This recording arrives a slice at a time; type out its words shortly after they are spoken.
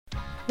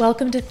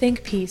Welcome to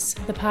Think Piece,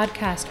 the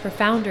podcast for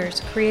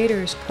founders,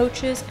 creators,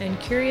 coaches, and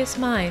curious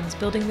minds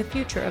building the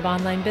future of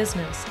online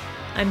business.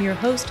 I'm your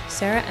host,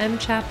 Sarah M.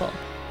 Chappell.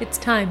 It's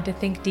time to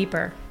think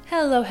deeper.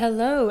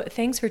 Hello.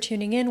 Thanks for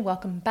tuning in.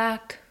 Welcome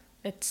back.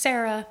 It's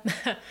Sarah.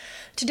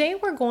 Today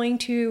we're going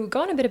to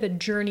go on a bit of a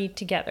journey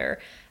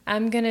together.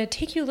 I'm going to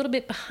take you a little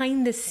bit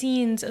behind the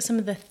scenes of some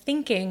of the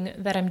thinking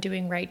that I'm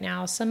doing right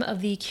now, some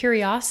of the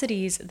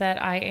curiosities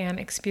that I am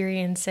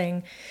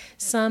experiencing,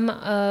 some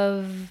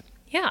of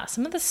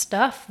the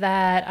stuff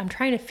that I'm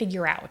trying to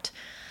figure out,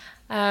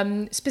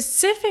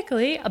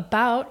 specifically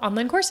about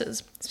online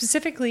courses,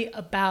 specifically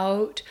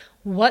about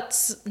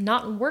what's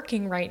not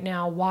working right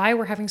now, why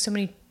we're having so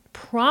many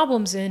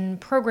problems in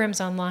programs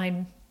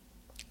online.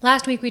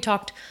 Last week, we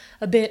talked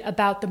a bit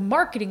about the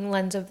marketing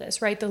lens of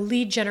this, right? The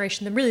lead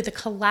generation, the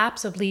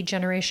collapse of lead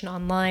generation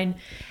online,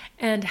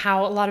 and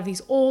how a lot of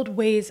these old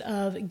ways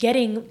of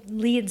getting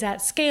leads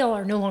at scale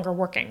are no longer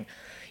working.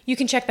 You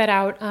can check that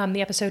out,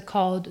 the episode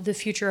called The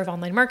Future of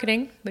Online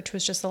Marketing, which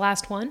was just the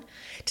last one.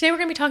 Today, we're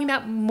going to be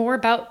talking more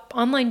about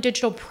online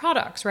digital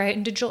products, right,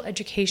 and digital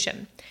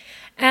education.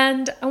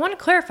 And I want to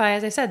clarify,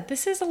 as I said,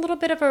 this is a little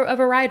bit of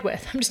a ride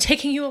with. I'm just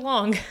taking you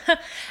along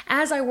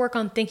as I work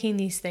on thinking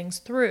these things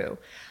through.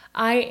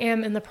 I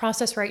am in the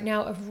process right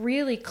now of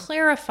really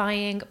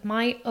clarifying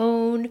my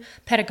own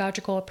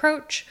pedagogical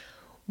approach,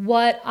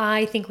 what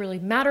I think really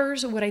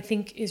matters, what I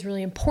think is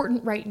really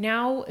important right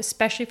now,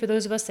 especially for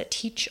those of us that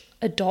teach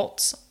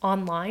adults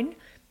online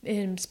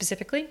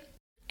specifically.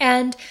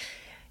 And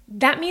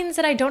that means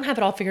that I don't have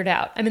it all figured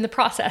out. I'm in the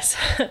process.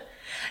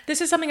 This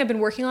is something I've been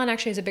working on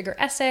actually as a bigger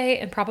essay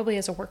and probably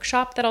as a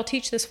workshop that I'll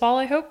teach this fall,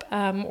 I hope,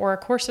 or a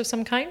course of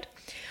some kind.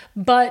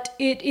 But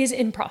it is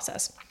in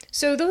process.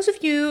 So those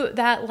of you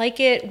that like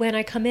it when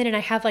I come in and I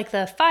have like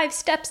the 5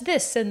 steps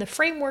this and the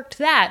framework to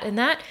that and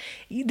that,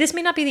 this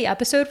may not be the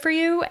episode for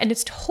you, and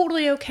it's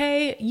totally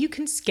okay. You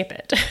can skip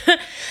it.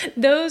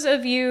 Those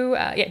of you,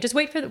 just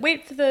wait for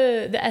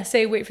the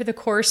essay, wait for the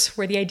course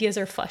where the ideas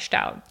are fleshed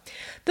out.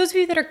 Those of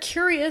you that are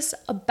curious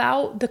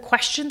about the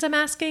questions I'm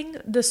asking,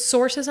 the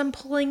sources I'm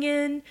pulling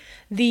in,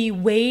 the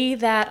way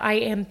that I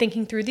am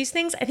thinking through these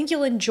things, I think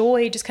you'll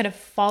enjoy just kind of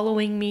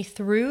following me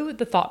through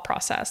the thought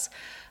process.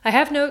 I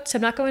have notes.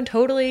 I'm not going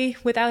totally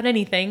without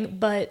anything,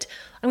 but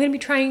I'm going to be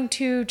trying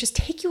to just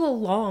take you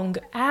along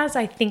as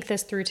I think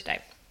this through today.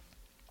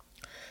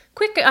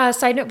 Quick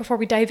side note before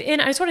we dive in,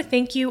 I just want to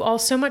thank you all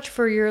so much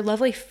for your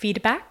lovely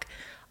feedback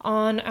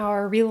on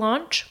our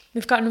relaunch.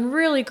 We've gotten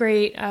really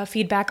great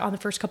feedback on the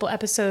first couple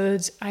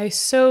episodes. I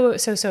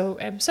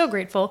am so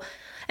grateful.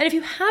 And if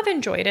you have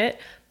enjoyed it,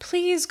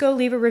 please go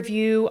leave a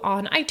review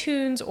on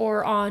iTunes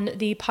or on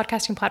the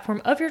podcasting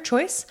platform of your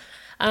choice.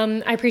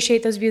 I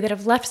appreciate those of you that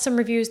have left some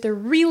reviews. They're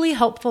really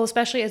helpful,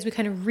 especially as we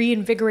kind of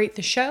reinvigorate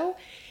the show.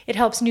 It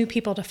helps new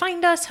people to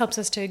find us, helps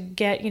us to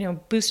get,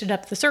 boosted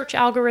up the search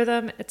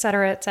algorithm, et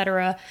cetera, et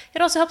cetera.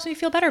 It also helps me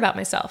feel better about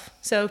myself.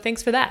 So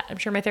thanks for that. I'm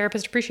sure my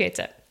therapist appreciates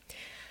it.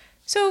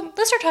 So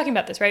let's start talking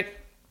about this, right?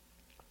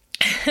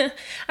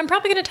 I'm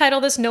probably going to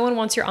title this No One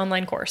Wants Your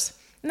Online Course.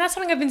 And that's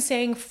something I've been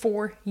saying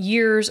for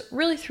years,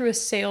 really through a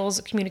sales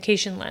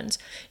communication lens.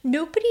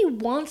 Nobody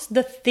wants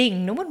the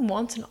thing. No one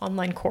wants an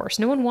online course.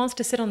 No one wants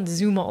to sit on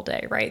Zoom all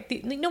day, right?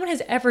 No one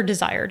has ever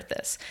desired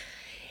this.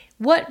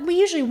 What we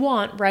usually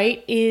want,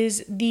 right,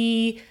 is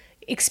the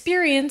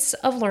experience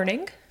of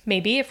learning,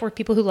 maybe if we're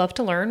people who love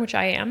to learn, which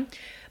I am.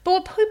 But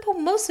what people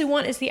mostly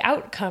want is the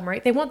outcome,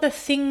 right? They want the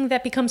thing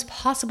that becomes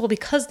possible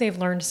because they've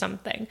learned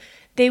something.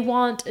 They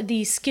want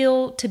the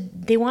skill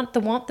they want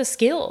the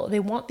skill. They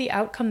want the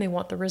outcome. They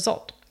want the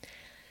result.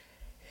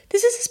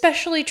 This is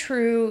especially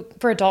true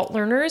for adult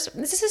learners.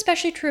 This is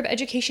especially true of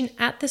education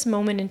at this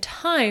moment in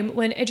time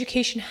when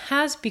education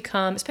has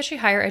become, especially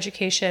higher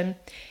education,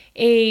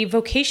 a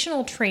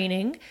vocational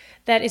training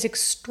that is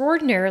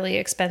extraordinarily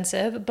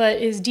expensive,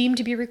 but is deemed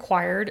to be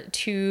required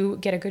to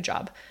get a good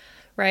job,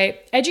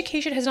 right?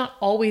 Education has not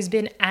always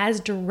been as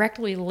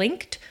directly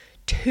linked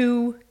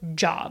to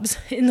jobs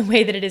in the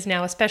way that it is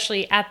now,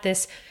 especially at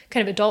this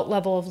kind of adult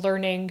level of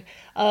learning,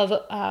 of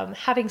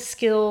having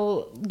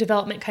skill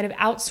development kind of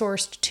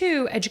outsourced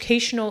to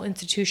educational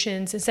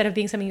institutions instead of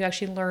being something you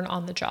actually learn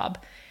on the job.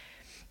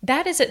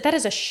 That is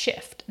a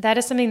shift. That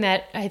is something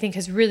that I think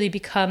has really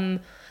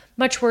become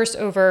much worse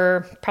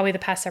over probably the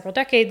past several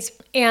decades,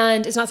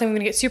 and it's not something I'm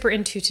going to get super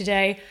into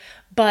today,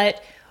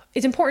 but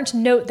it's important to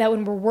note that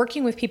when we're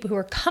working with people who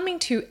are coming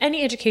to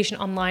any education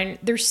online,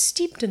 they're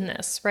steeped in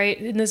this, right?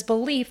 In this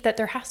belief that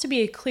there has to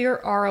be a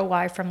clear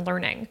ROI from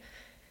learning.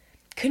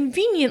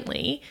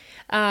 Conveniently,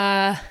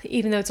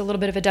 even though it's a little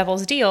bit of a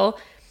devil's deal,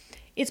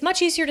 it's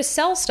much easier to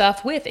sell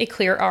stuff with a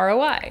clear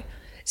ROI.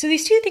 So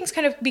these two things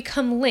kind of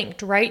become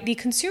linked, right? The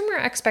consumer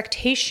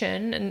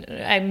expectation, and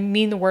I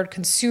mean the word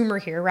consumer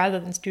here rather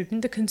than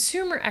student, the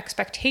consumer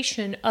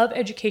expectation of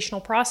educational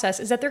process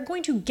is that they're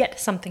going to get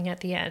something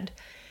at the end.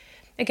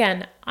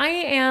 Again, I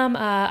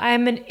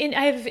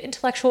have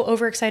intellectual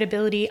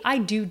overexcitability. I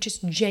do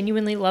just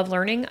genuinely love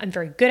learning. I'm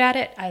very good at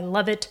it. I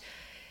love it.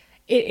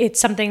 It's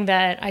something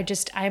that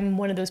I'm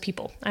one of those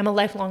people. I'm a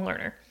lifelong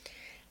learner.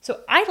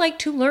 So I like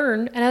to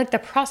learn and I like the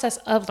process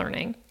of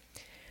learning.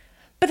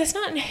 But that's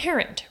not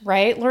inherent,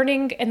 right?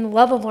 Learning and the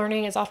love of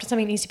learning is often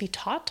something that needs to be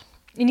taught.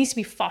 It needs to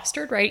be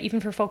fostered, right? Even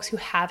for folks who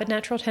have a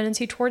natural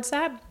tendency towards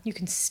that, you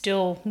can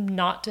still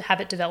not have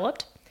it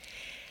developed.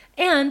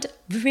 And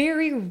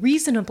very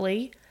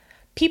reasonably,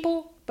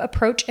 people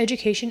approach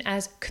education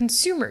as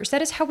consumers.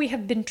 That is how we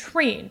have been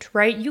trained,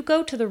 right? You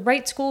go to the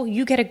right school,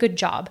 you get a good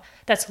job.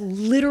 That's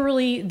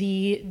literally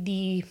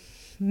the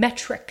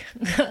metric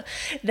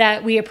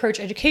that we approach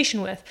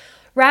education with,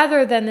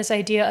 rather than this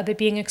idea of it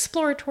being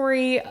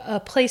exploratory, a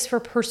place for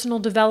personal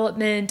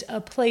development, a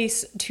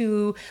place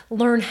to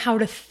learn how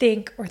to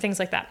think, or things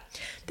like that.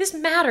 This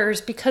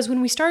matters because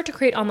when we start to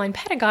create online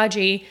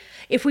pedagogy,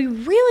 if we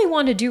really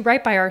want to do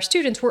right by our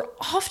students, we're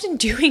often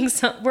doing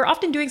something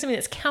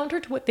that's counter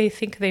to what they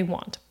think they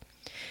want.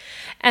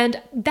 And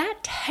that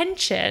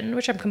tension,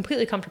 which I'm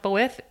completely comfortable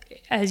with,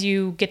 as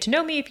you get to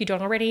know me, if you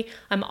don't already,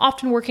 I'm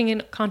often working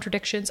in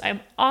contradictions. I'm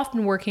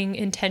often working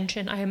in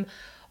tension. I am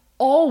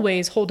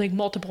always holding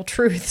multiple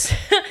truths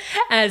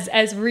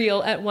as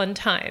real at one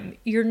time.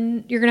 You're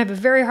going to have a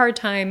very hard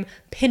time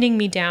pinning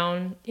me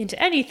down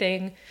into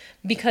anything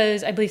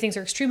because I believe things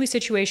are extremely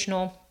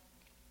situational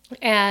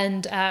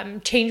and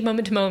change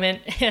moment to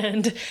moment.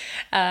 And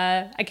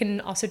I can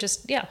also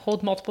just,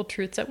 hold multiple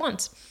truths at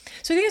once.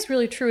 So I think it's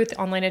really true with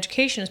online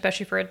education,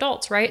 especially for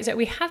adults, right? Is that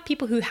we have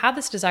people who have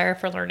this desire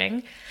for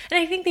learning. And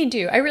I think they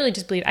do. I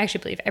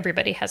actually believe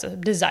everybody has a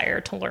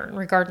desire to learn,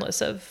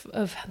 regardless of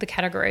the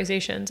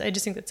categorizations. I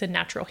just think that's a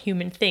natural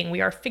human thing.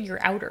 We are figure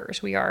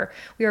outers. We are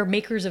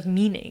makers of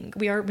meaning.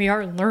 We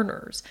are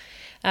learners,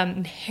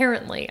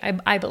 inherently,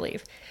 I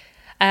believe.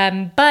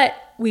 But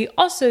we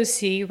also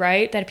see,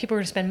 right, that if people are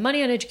going to spend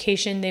money on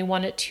education, they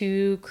want it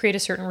to create a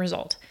certain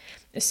result,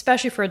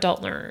 especially for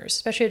adult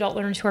learners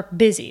who are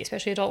busy,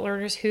 especially adult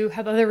learners who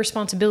have other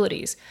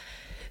responsibilities.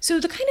 So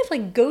the kind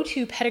of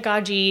go-to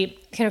pedagogy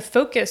kind of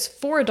focus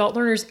for adult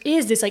learners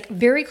is this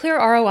very clear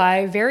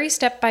ROI, very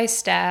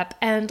step-by-step,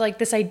 and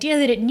this idea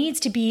that it needs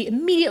to be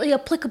immediately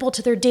applicable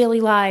to their daily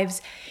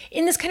lives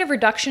in this kind of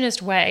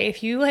reductionist way.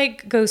 If you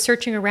go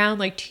searching around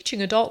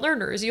teaching adult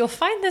learners, you'll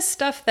find this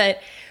stuff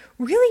that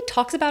really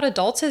talks about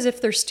adults as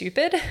if they're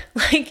stupid.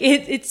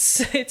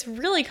 It's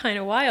really kind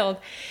of wild.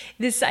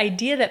 This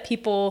idea that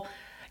people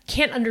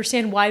can't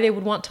understand why they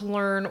would want to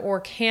learn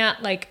or can't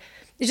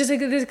it's just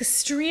this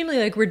extremely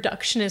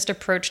reductionist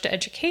approach to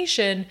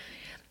education.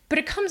 But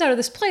it comes out of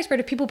this place, right,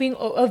 of people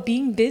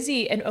being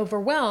busy and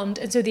overwhelmed.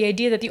 And so the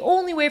idea that the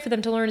only way for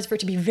them to learn is for it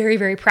to be very,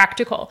 very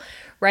practical,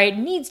 right? It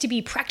needs to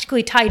be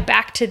practically tied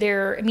back to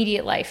their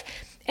immediate life.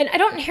 And I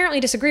don't inherently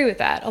disagree with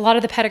that. A lot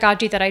of the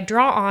pedagogy that I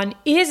draw on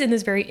is in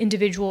this very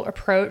individual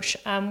approach.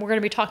 We're going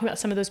to be talking about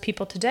some of those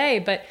people today,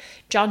 but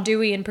John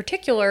Dewey in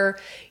particular,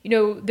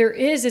 there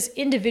is this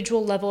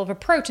individual level of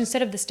approach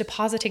instead of this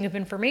depositing of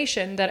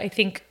information that I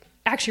think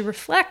actually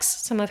reflects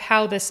some of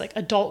how this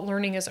adult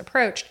learning is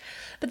approached.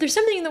 But there's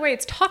something in the way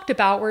it's talked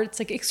about where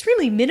it's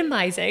extremely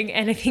minimizing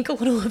and I think a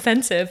little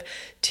offensive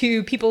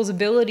to people's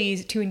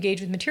abilities to engage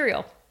with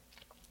material.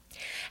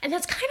 And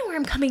that's kind of where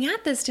I'm coming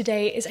at this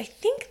today is I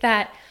think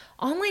that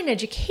online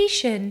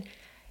education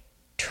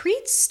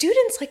treats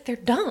students like they're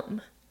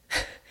dumb.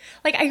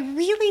 I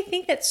really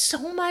think that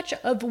so much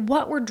of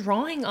what we're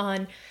drawing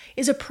on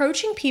is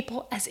approaching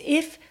people as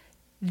if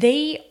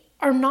they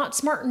are not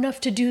smart enough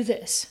to do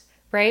this,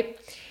 right?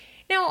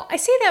 Now, I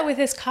say that with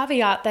this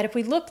caveat that if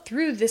we look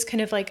through this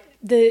kind of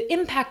the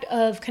impact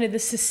of kind of the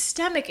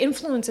systemic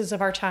influences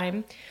of our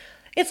time,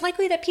 it's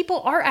likely that people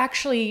are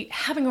actually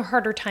having a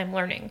harder time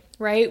learning,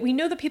 right? We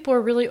know that people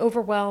are really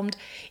overwhelmed.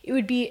 It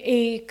would be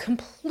a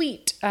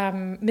complete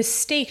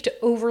mistake to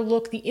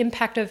overlook the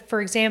impact of,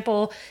 for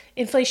example,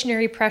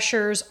 inflationary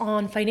pressures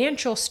on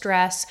financial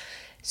stress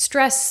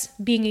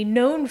being a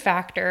known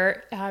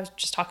factor. I was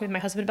just talking with my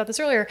husband about this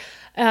earlier,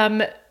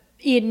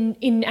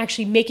 in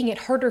actually making it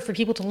harder for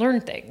people to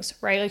learn things,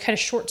 right? Kind of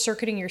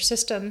short-circuiting your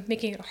system,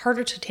 making it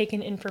harder to take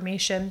in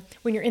information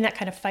when you're in that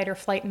kind of fight or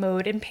flight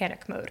mode and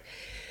panic mode.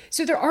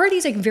 So there are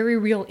these very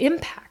real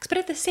impacts, but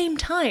at the same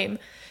time,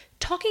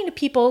 talking to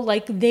people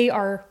like they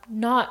are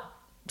not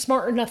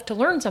smart enough to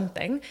learn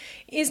something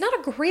is not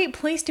a great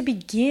place to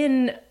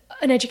begin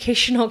an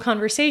educational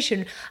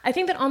conversation. I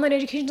think that online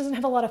education doesn't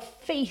have a lot of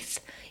faith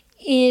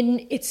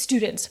in its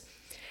students.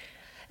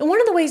 And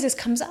one of the ways this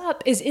comes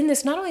up is in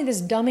this, not only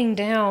this dumbing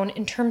down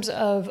in terms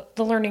of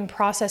the learning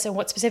process and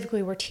what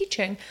specifically we're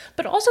teaching,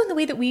 but also in the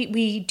way that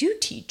we do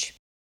teach.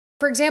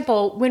 For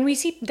example, when we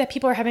see that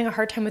people are having a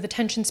hard time with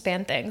attention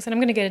span things, and I'm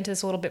going to get into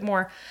this a little bit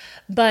more,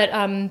 but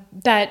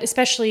that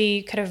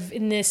especially kind of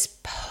in this,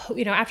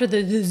 after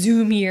the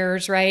Zoom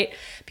years, right?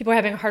 People are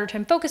having a harder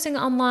time focusing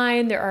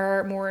online. There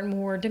are more and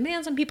more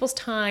demands on people's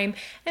time,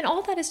 and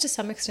all that is to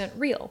some extent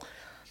real.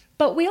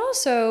 But we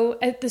also,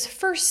 at this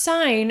first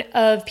sign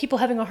of people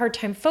having a hard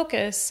time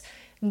focus,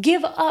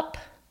 give up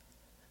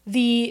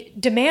the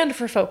demand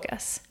for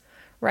focus,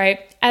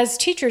 right? As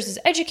teachers, as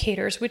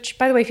educators, which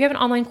by the way, if you have an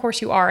online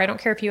course, you are, I don't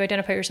care if you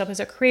identify yourself as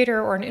a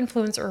creator or an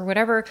influencer or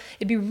whatever,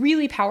 it'd be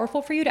really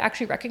powerful for you to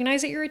actually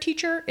recognize that you're a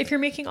teacher if you're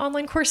making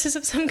online courses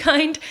of some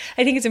kind.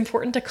 I think it's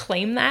important to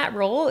claim that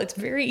role. It's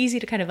very easy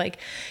to kind of like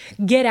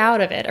get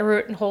out of it. I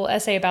wrote a whole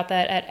essay about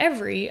that at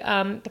Every,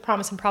 The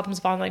Promise and Problems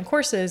of Online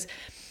Courses,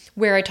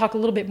 where I talk a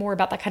little bit more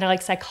about that kind of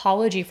like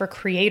psychology for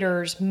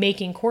creators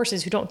making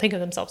courses who don't think of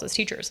themselves as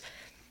teachers.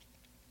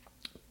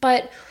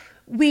 But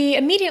we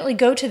immediately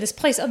go to this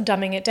place of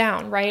dumbing it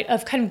down, right?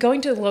 Of kind of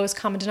going to the lowest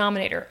common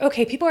denominator.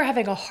 Okay, people are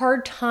having a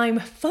hard time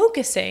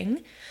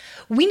focusing.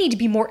 We need to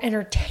be more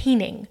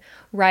entertaining,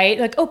 right?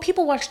 Like, oh,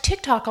 people watch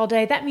TikTok all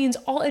day. That means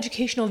all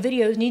educational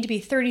videos need to be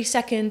 30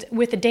 seconds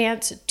with a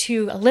dance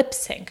to a lip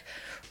sync,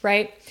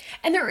 right?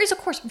 And there is, of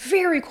course,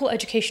 very cool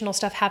educational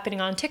stuff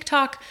happening on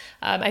TikTok.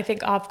 I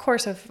think, of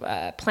course, of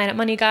Planet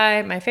Money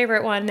Guy, my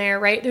favorite one there,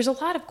 right? There's a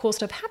lot of cool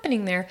stuff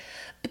happening there.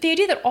 But the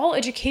idea that all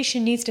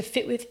education needs to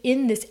fit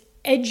within this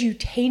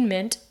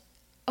edutainment,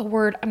 a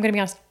word I'm going to be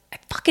honest, I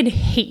fucking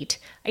hate.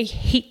 I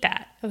hate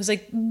that. I was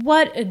like,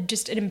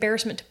 just an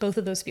embarrassment to both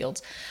of those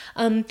fields.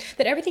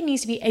 That everything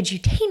needs to be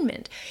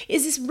edutainment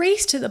is this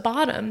race to the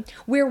bottom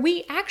where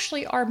we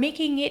actually are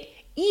making it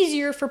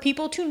easier for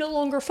people to no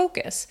longer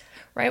focus,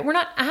 right? We're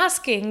not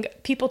asking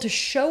people to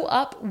show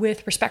up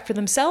with respect for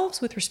themselves,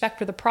 with respect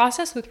for the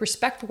process, with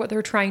respect for what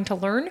they're trying to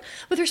learn,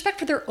 with respect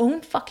for their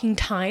own fucking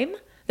time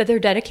that they're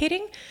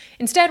dedicating.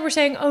 Instead, we're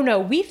saying, oh no,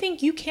 we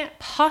think you can't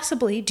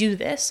possibly do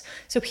this.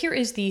 So here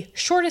is the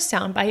shortest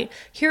soundbite.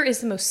 Here is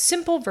the most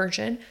simple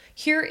version.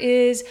 Here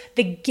is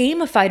the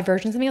gamified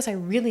version. Something else I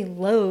really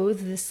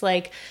loathe, this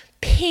like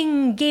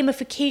ping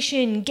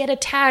gamification, get a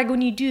tag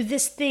when you do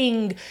this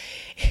thing.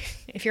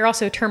 If you're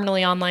also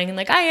terminally online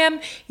like I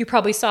am, you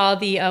probably saw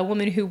the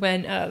woman who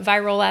went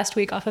viral last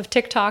week off of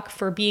TikTok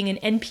for being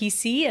an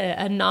NPC,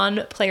 a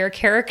non-player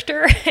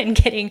character, and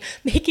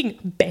making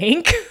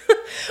bank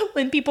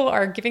when people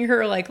are giving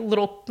her like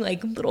little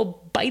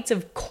bites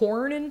of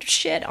corn and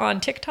shit on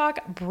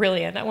TikTok.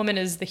 Brilliant. That woman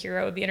is the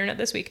hero of the internet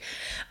this week.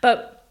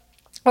 But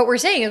what we're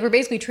saying is we're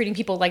basically treating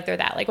people like they're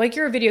that. Like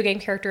you're a video game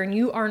character and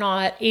you are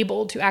not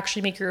able to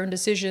actually make your own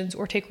decisions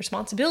or take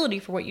responsibility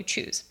for what you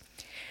choose.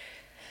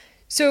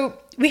 So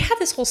we have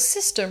this whole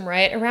system,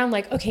 right, around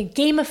like, okay,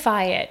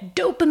 gamify it,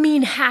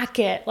 dopamine hack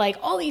it, like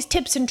all these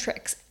tips and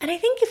tricks. And I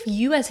think if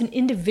you as an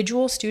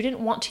individual student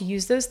want to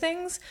use those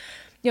things,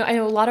 I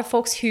know a lot of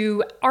folks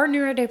who are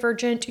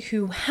neurodivergent,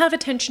 who have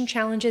attention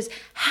challenges,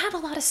 have a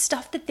lot of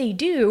stuff that they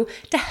do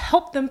to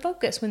help them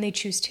focus when they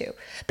choose to.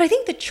 But I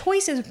think the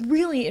choice is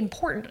really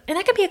important. And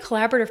that can be a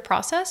collaborative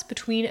process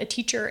between a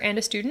teacher and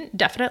a student,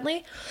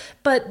 definitely.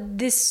 But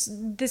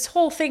this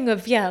whole thing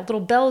of, little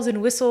bells and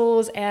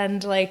whistles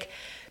and like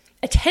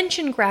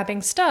attention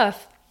grabbing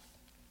stuff,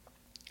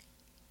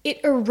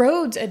 it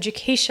erodes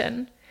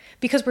education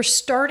because we're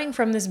starting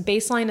from this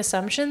baseline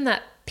assumption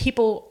that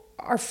people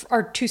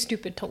are too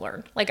stupid to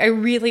learn. Like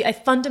I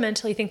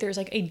fundamentally think there's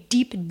like a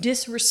deep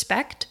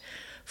disrespect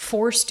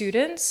for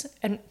students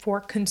and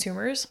for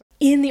consumers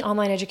in the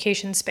online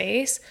education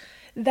space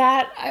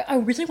that I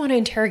really want to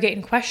interrogate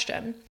and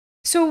question.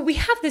 So we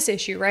have this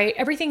issue, right?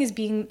 Everything is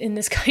being in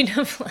this kind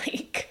of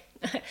like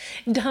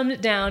dumbed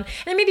down,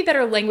 and maybe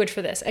better language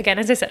for this. Again,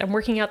 as I said, I'm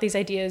working out these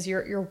ideas.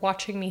 You're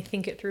watching me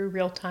think it through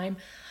real time.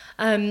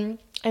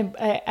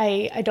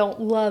 I don't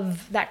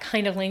love that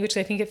kind of language.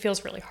 I think it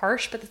feels really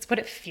harsh, but that's what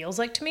it feels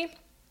like to me.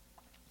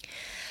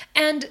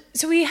 And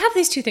so we have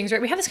these two things,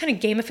 right? We have this kind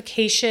of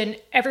gamification.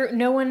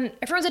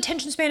 Everyone's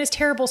attention span is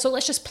terrible, so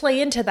let's just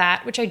play into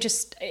that, which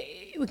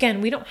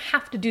again, we don't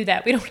have to do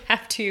that. We don't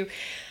have to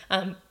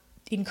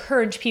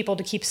encourage people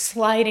to keep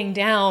sliding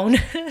down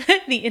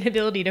the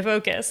inability to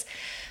focus.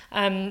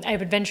 I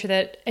would venture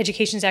that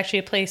education is actually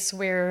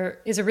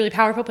is a really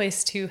powerful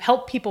place to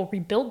help people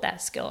rebuild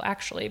that skill,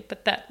 actually,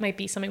 but that might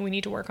be something we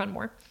need to work on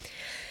more.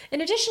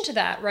 In addition to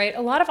that, right,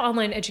 a lot of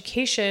online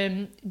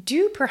education,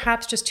 due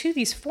perhaps just to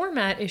these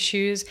format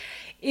issues,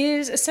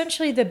 is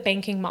essentially the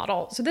banking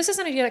model. So this is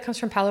an idea that comes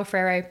from Paulo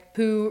Freire,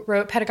 who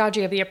wrote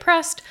Pedagogy of the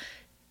Oppressed.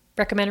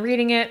 Recommend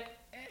reading it.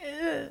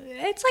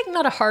 It's like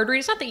not a hard read.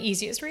 It's not the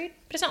easiest read,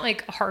 but it's not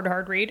like a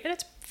hard read. And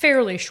it's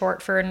fairly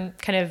short for an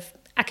kind of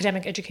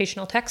academic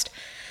educational text.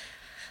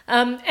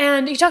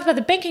 And he talks about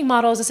the banking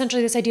model is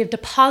essentially this idea of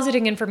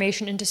depositing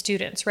information into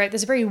students, right?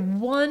 This very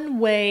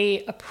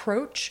one-way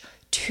approach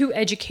to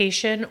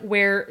education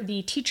where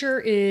the teacher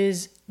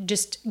is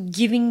just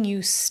giving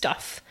you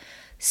stuff,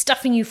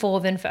 stuffing you full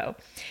of info.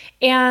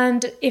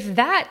 And if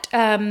that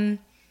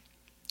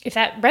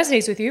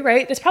resonates with you,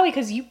 right, that's probably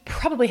because you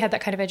probably had that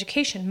kind of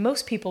education.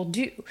 Most people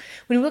do.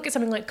 When you look at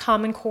something like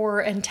Common Core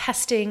and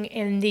testing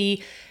and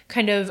the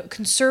kind of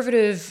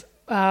conservative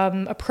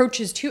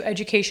approaches to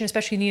education,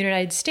 especially in the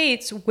United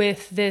States,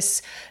 with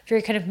this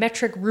very kind of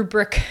metric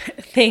rubric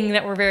thing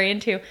that we're very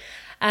into,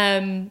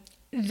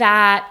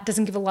 that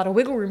doesn't give a lot of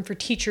wiggle room for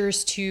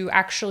teachers to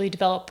actually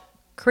develop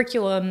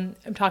curriculum.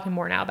 I'm talking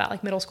more now about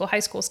like middle school, high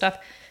school stuff.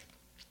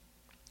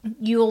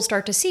 You'll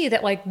start to see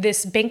that like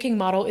this banking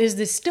model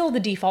is still the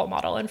default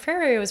model. And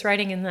Freire was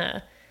writing in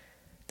the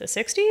the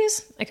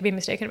 60s. I could be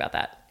mistaken about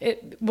that.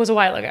 It was a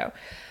while ago.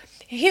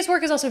 His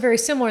work is also very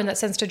similar in that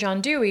sense to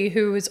John Dewey,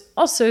 who is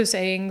also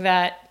saying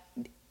that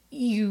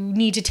you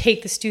need to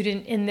take the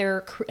student in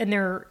their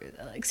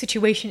like,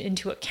 situation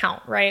into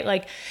account, right?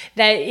 Like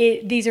that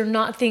these are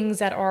not things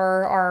that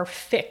are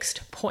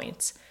fixed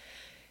points.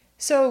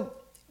 So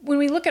when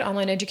we look at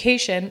online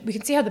education, we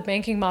can see how the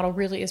banking model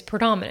really is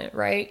predominant,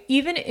 right?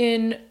 Even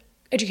in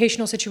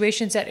educational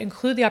situations that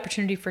include the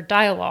opportunity for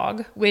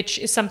dialogue, which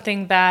is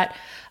something that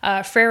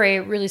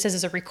Freire really says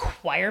is a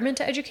requirement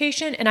to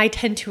education. And I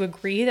tend to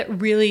agree that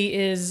really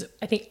is,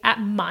 I think at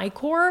my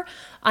core,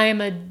 I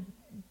am a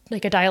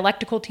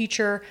dialectical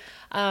teacher.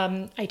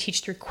 I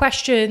teach through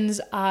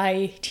questions.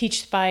 I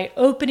teach by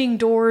opening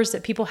doors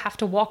that people have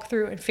to walk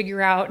through and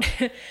figure out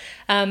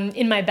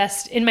in my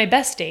best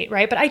state,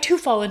 right? But I too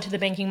fall into the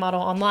banking model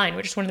online,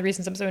 which is one of the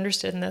reasons I'm so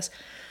interested in this.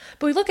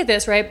 But we look at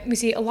this, right? We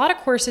see a lot of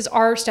courses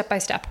are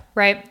step-by-step,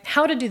 right?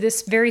 How to do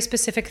this very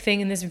specific thing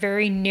in this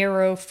very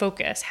narrow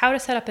focus, how to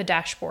set up a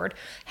dashboard,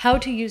 how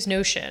to use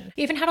Notion,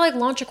 even how to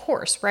launch a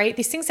course, right?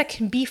 These things that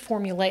can be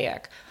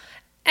formulaic.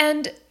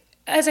 And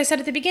as I said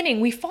at the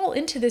beginning, we fall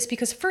into this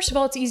because first of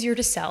all, it's easier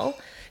to sell.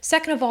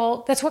 Second of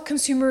all, that's what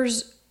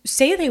consumers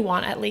say they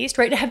want, at least,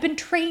 right? Have been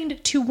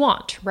trained to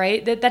want,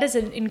 right? That is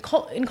an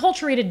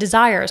enculturated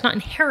desire. It's not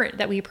inherent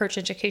that we approach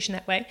education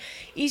that way.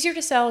 Easier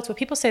to sell. It's what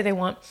people say they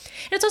want.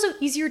 And it's also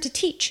easier to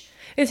teach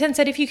in the sense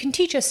that if you can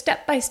teach a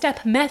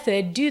step-by-step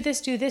method, do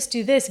this,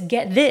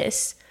 get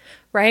this,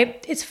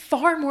 right? It's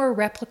far more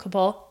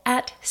replicable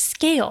at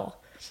scale,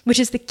 which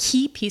is the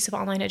key piece of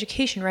online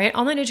education, right?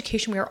 Online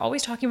education, we are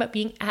always talking about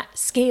being at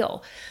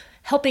scale,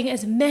 helping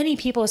as many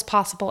people as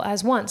possible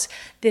as once.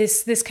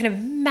 This kind of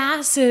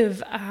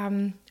massive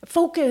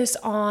focus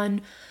on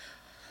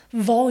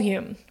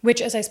volume,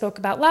 which, as I spoke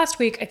about last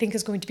week, I think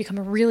is going to become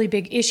a really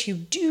big issue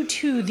due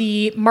to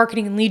the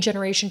marketing and lead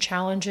generation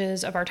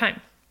challenges of our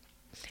time.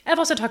 I've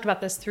also talked about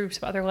this through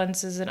some other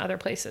lenses and other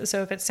places,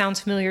 so if it sounds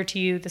familiar to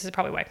you, this is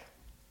probably why.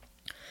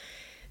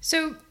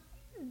 So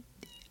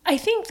I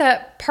think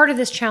that part of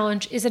this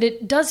challenge is that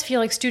it does feel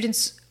like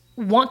students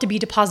want to be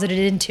deposited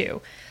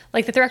into,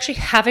 like that they're actually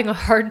having a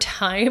hard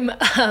time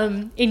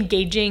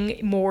engaging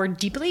more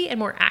deeply and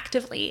more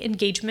actively.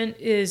 Engagement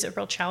is a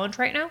real challenge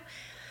right now.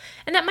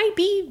 And that might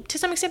be to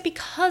some extent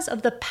because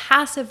of the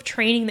passive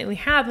training that we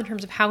have in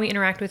terms of how we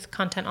interact with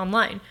content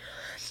online.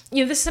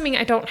 This is something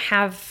I don't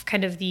have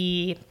kind of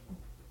the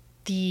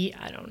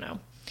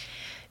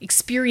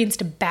experience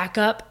to back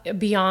up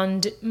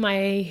beyond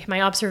my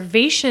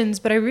observations,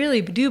 but I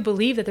really do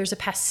believe that there's a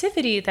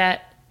passivity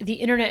that the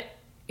internet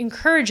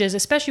encourages,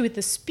 especially with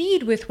the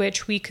speed with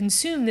which we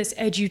consume this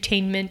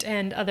edutainment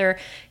and other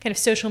kind of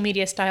social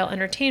media style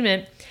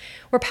entertainment,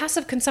 where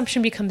passive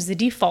consumption becomes the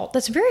default.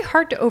 That's very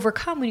hard to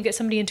overcome when you get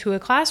somebody into a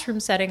classroom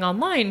setting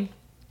online,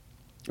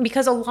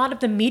 because a lot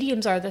of the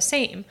mediums are the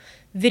same: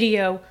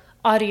 video,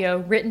 audio,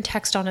 written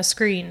text on a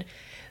screen.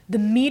 The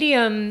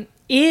medium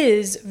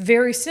is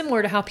very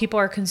similar to how people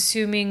are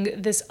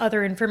consuming this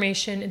other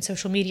information in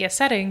social media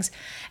settings.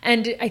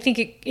 And I think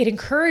it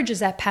encourages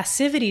that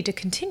passivity to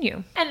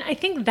continue. And I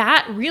think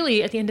that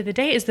really, at the end of the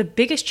day, is the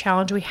biggest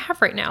challenge we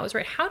have right now is,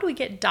 right, how do we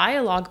get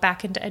dialogue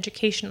back into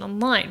education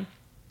online?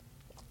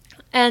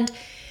 And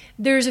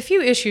there's a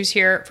few issues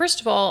here. First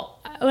of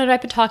all, when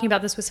I've been talking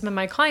about this with some of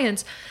my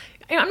clients,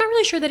 I'm not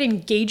really sure that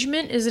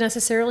engagement is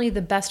necessarily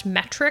the best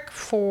metric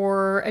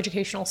for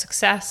educational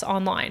success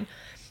online.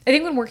 I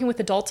think when working with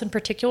adults in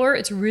particular,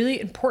 it's really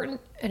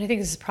important, and I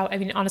think this is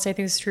honestly, I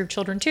think this is true of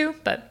children too,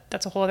 but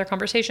that's a whole other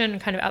conversation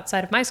and kind of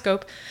outside of my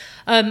scope.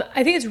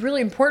 I think it's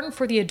really important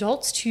for the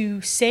adults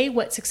to say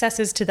what success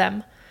is to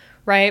them,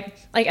 right?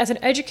 Like as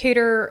an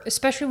educator,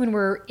 especially when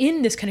we're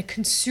in this kind of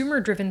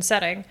consumer-driven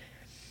setting,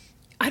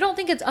 I don't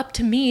think it's up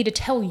to me to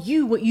tell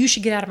you what you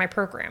should get out of my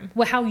program,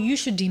 how you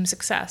should deem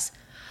success.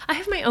 I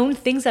have my own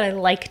things that I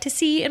like to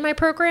see in my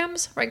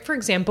programs, right? For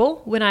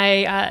example, when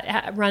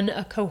I run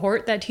a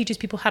cohort that teaches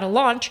people how to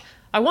launch,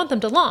 I want them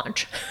to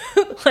launch.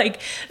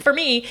 Like for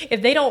me,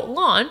 if they don't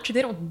launch, if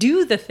they don't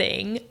do the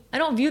thing, I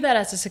don't view that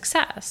as a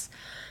success.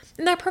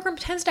 And that program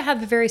tends to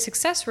have a very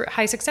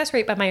high success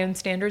rate by my own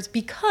standards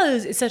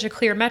because it's such a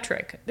clear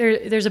metric.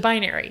 There's a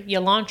binary. You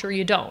launch or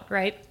you don't,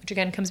 right? Which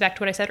again comes back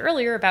to what I said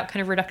earlier about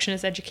kind of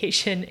reductionist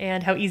education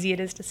and how easy it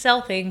is to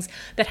sell things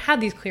that have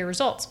these clear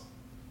results.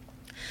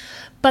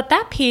 But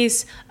that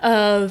piece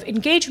of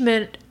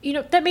engagement,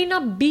 that may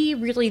not be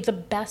really the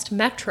best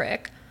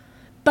metric,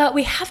 but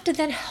we have to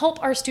then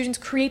help our students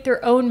create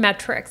their own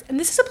metrics. And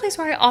this is a place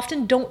where I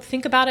often don't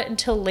think about it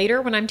until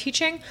later when I'm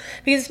teaching,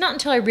 because it's not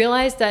until I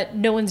realize that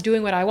no one's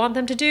doing what I want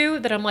them to do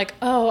that I'm like,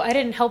 oh, I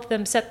didn't help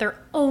them set their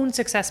own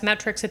success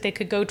metrics that they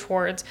could go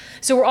towards.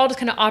 So we're all just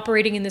kind of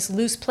operating in this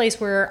loose place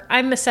where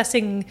I'm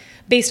assessing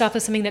based off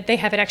of something that they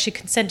haven't actually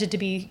consented to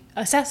be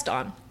assessed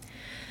on.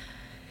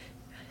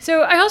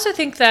 So I also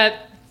think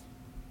that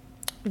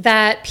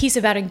piece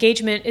about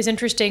engagement is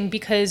interesting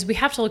because we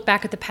have to look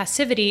back at the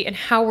passivity and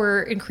how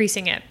we're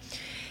increasing it.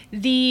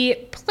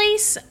 The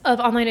place of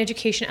online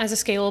education as a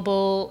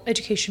scalable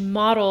education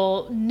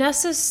model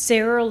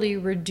necessarily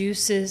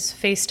reduces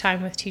face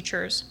time with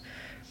teachers.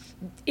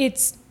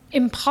 It's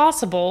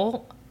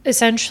impossible,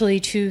 essentially,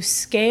 to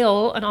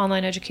scale an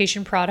online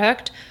education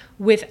product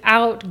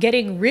without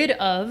getting rid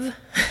of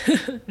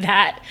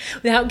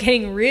without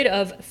getting rid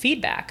of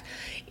feedback.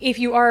 If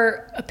you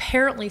are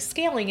apparently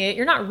scaling it,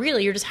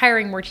 you're just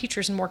hiring more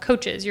teachers and more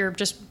coaches. You're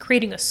just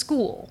creating a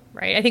school,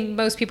 right? I think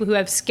most people who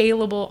have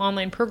scalable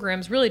online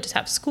programs really just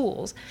have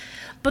schools.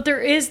 But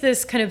there is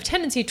this kind of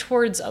tendency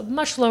towards a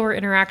much lower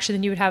interaction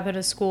than you would have at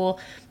a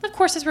school. Of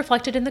course, it's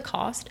reflected in the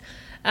cost.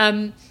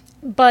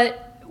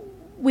 But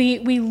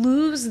we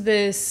lose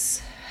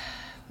this,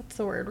 what's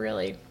the word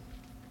really?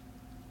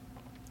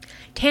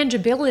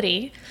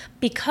 Tangibility,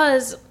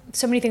 because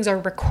so many things are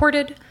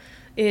recorded.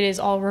 It is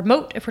all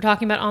remote if we're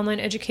talking about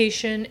online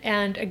education.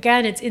 And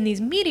again, it's in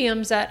these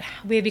mediums that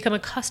we have become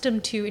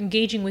accustomed to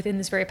engaging with in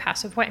this very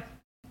passive way.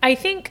 I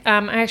think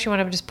I actually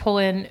want to just pull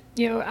in,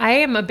 I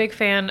am a big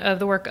fan of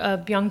the work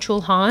of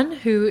Byung-Chul Han,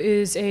 who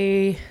is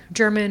a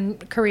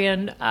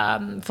German-Korean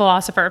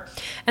philosopher.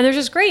 And there's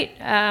this great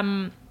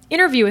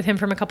interview with him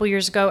from a couple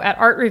years ago at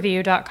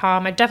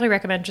artreview.com. I definitely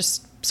recommend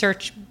just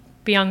search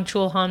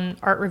Byung-Chul Han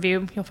Art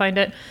Review. You'll find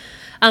it.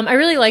 I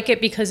really like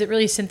it because it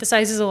really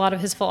synthesizes a lot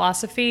of his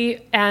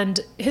philosophy, and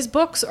his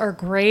books are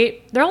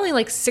great. They're only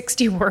like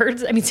 60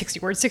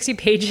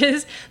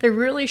 pages. They're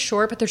really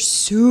short, but they're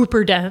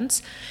super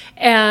dense.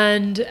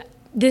 And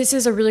this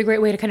is a really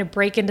great way to kind of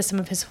break into some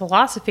of his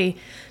philosophy.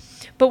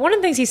 But one of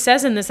the things he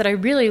says in this that I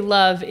really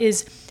love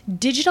is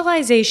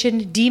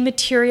digitalization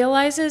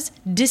dematerializes,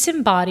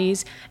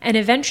 disembodies, and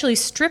eventually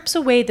strips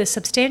away the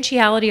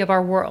substantiality of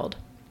our world.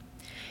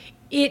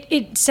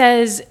 It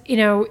says,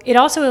 it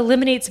also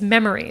eliminates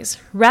memories.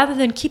 Rather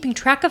than keeping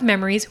track of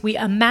memories, we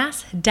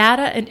amass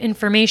data and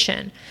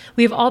information.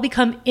 We have all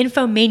become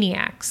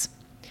infomaniacs.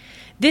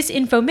 This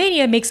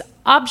infomania makes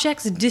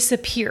objects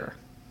disappear.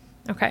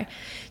 Okay,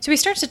 so he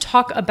starts to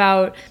talk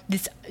about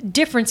this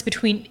difference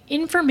between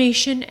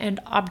information and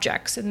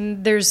objects.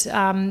 And there's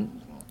a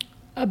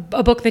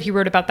book that he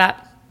wrote about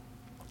that.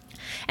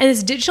 And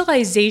this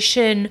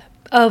digitalization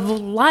of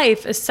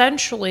life,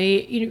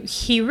 essentially,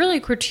 he really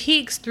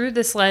critiques through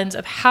this lens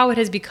of how it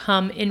has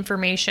become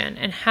information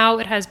and how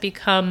it has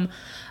become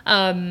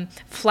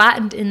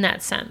flattened in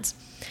that sense.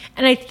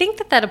 And I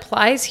think that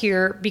applies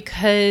here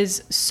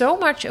because so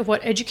much of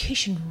what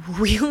education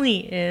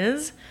really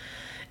is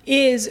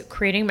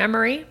creating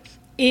memory,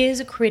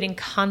 is creating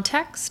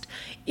context,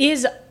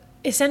 is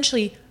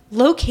essentially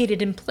located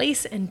in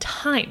place and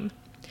time.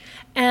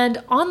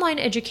 And online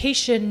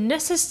education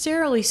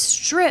necessarily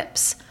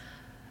strips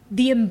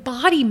the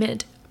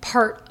embodiment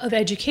part of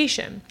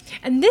education.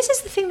 And this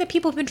is the thing that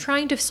people have been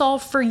trying to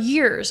solve for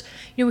years.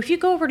 If you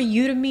go over to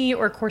Udemy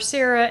or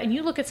Coursera and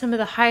you look at some of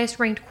the highest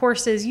ranked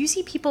courses, you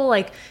see people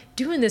like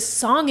doing this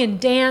song and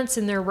dance,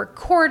 and they're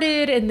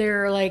recorded, and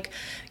they're like,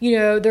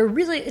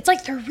 it's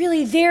like they're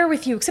really there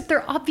with you, except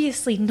they're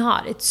obviously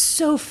not. It's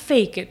so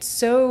fake. It's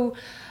so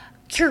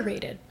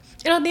curated.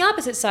 And on the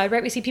opposite side,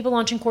 right, we see people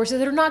launching courses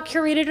that are not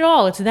curated at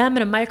all. It's them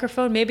and a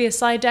microphone, maybe a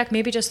slide deck,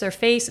 maybe just their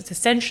face. It's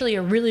essentially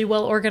a really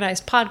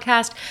well-organized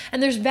podcast,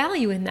 and there's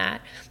value in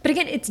that. But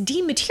again, it's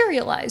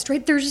dematerialized,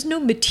 right? There's no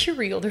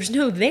material. There's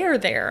no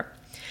there.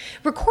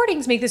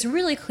 Recordings make this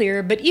really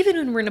clear, but even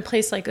when we're in a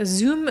place like a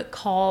Zoom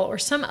call or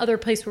some other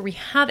place where we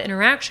have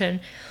interaction,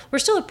 we're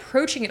still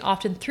approaching it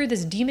often through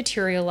this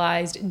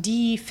dematerialized,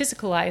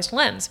 de-physicalized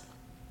lens.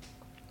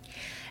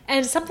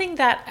 And something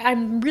that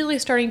I'm really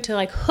starting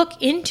to hook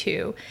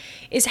into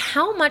is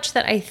how much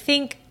that I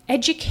think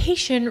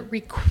education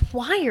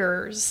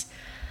requires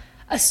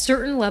a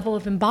certain level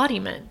of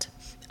embodiment.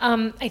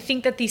 I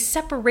think that the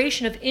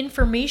separation of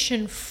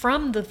information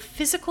from the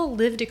physical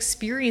lived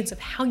experience of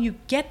how you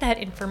get that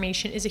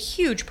information is a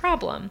huge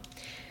problem.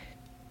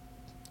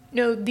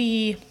 One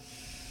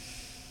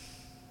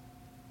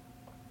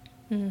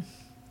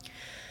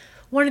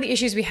of the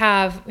issues we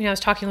have, I was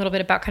talking a little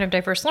bit about kind of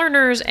diverse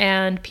learners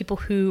and people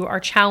who are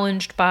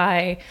challenged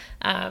by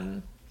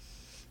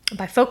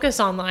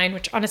focus online,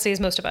 which honestly is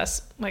most of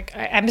us.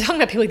 I'm talking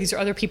about people like these are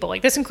other people.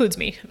 This includes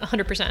me,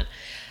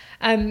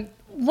 100%.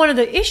 One of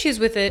the issues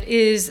with it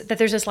is that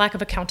there's this lack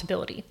of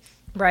accountability,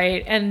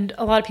 right? And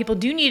a lot of people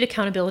do need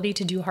accountability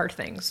to do hard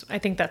things. I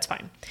think that's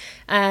fine.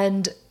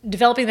 And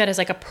developing that as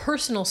a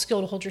personal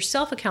skill to hold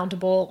yourself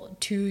accountable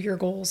to your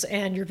goals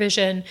and your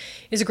vision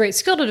is a great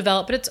skill to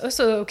develop, but it's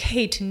also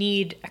okay to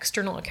need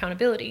external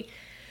accountability.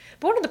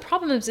 But one of the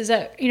problems is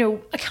that,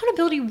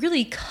 accountability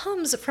really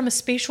comes from a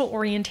spatial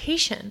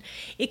orientation.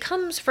 It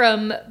comes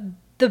from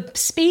the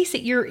space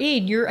that you're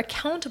in. You're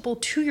accountable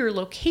to your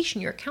location.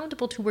 You're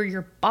accountable to where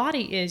your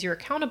body is. You're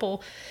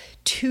accountable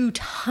to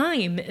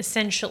time,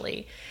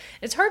 essentially.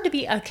 It's hard to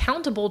be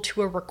accountable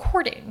to a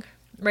recording,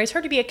 right? It's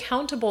hard to be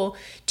accountable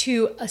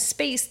to a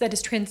space that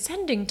is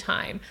transcending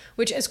time,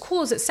 which, as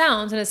cool as it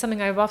sounds, and it's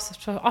something I've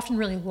often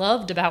really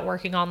loved about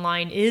working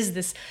online, is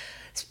this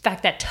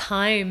fact that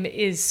time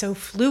is so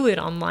fluid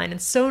online and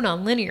so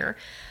nonlinear.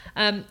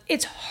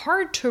 It's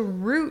hard to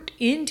root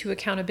into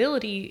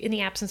accountability in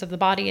the absence of the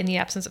body, in the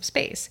absence of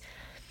space.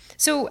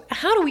 So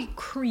how do we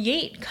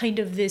create kind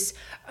of this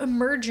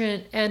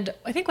emergent, and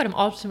I think what I'm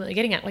ultimately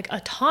getting at, like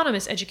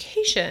autonomous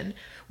education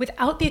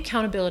without the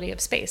accountability of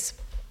space?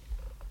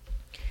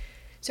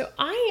 So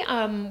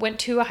I went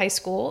to a high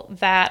school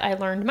that I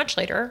learned much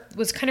later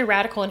was kind of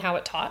radical in how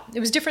it taught. It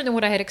was different than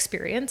what I had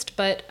experienced,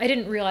 but I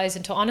didn't realize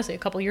until honestly a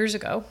couple years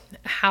ago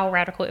how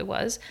radical it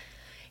was.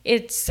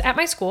 It's at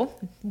my school.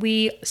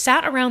 We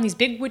sat around these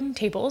big wooden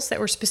tables that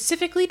were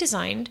specifically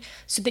designed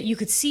so that you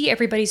could see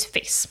everybody's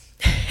face.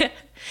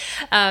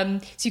 So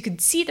you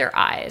could see their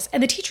eyes,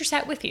 and the teacher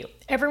sat with you.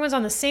 Everyone's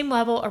on the same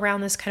level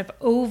around this kind of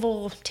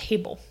oval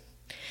table.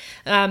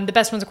 The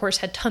best ones, of course,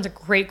 had tons of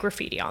great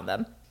graffiti on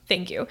them.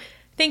 Thank you.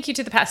 Thank you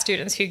to the past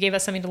students who gave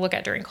us something to look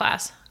at during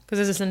class, because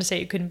this isn't to say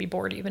you couldn't be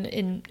bored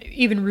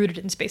even rooted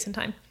in space and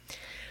time.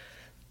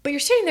 But you're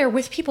sitting there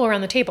with people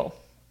around the table.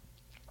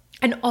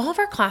 And all of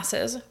our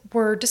classes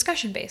were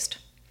discussion-based.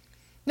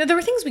 Now, there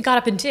were things we got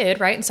up and did,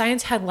 right? And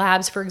science had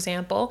labs, for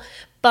example,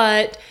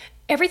 but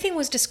everything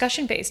was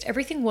discussion-based.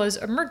 Everything was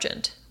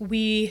emergent.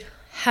 We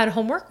had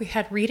homework. We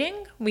had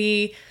reading.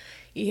 We,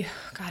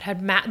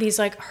 had math, these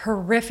like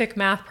horrific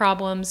math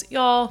problems.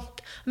 Y'all,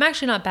 I'm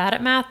actually not bad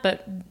at math,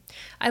 but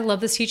I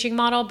love this teaching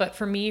model. But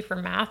for me, for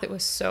math, it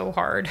was so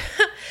hard.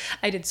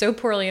 I did so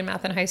poorly in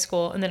math in high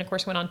school. And then, of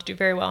course, went on to do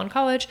very well in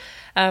college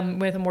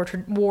with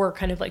a more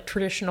kind of like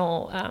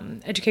traditional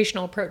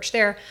educational approach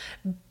there.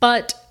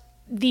 But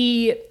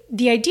the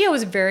idea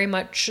was very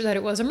much that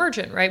it was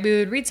emergent, right? We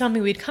would read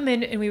something, we'd come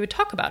in and we would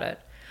talk about it,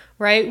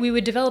 right? We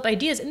would develop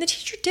ideas, and the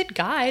teacher did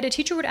guide. A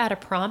teacher would add a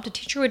prompt, a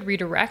teacher would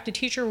redirect, a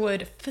teacher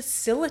would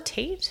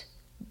facilitate,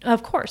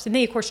 of course. And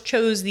they, of course,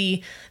 chose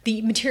the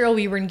material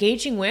we were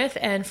engaging with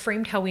and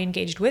framed how we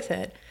engaged with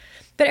it.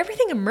 But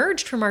everything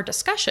emerged from our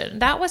discussion.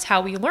 That was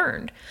how we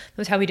learned. That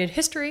was how we did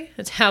history.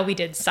 That's how we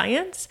did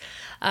science.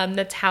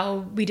 That's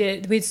how we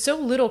had so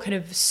little kind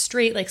of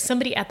straight, like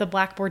somebody at the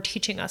blackboard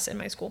teaching us in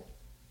my school.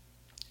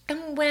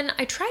 And when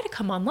I try to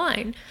come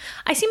online,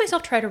 I see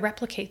myself try to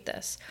replicate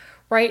this,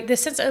 right? The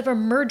sense of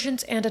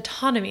emergence and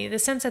autonomy, the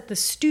sense that the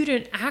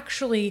student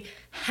actually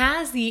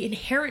has the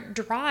inherent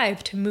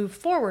drive to move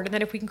forward, and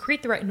that if we can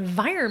create the right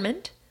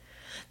environment,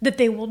 that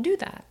they will do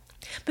that.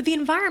 But the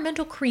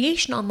environmental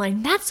creation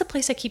online, that's the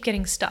place I keep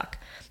getting stuck.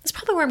 That's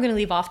probably where I'm going to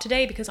leave off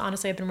today, because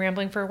honestly, I've been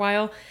rambling for a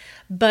while.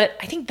 But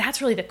I think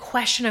that's really the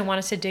question I want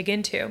us to dig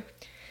into.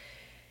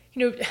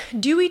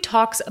 Dewey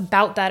talks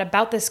about that,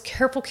 about this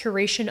careful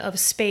curation of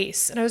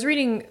space. And I was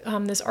reading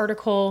this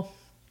article,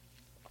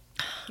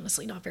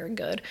 honestly not very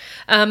good,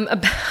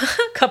 about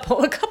a couple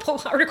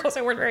articles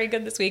that weren't very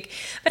good this week,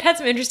 but had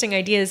some interesting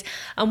ideas.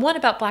 One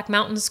about Black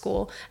Mountain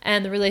School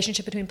and the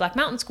relationship between Black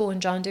Mountain School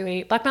and John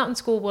Dewey. Black Mountain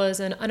School was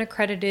an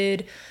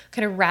unaccredited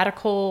kind of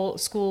radical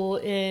school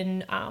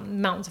in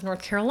mountains of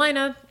North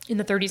Carolina in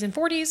the 30s and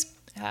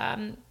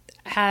 40s.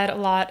 Had a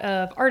lot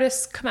of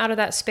artists come out of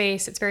that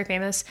space. It's very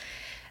famous.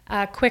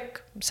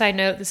 Quick side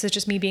note, this is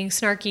just me being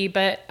snarky,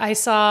 but I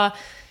saw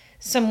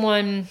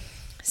someone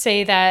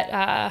say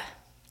that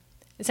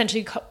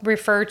essentially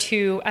refer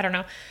to,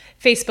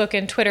 Facebook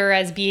and Twitter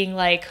as being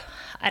like,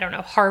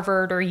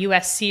 Harvard or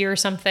USC or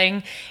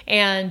something,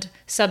 and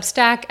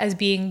Substack as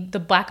being the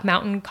Black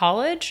Mountain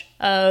College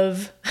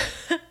of...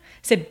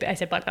 I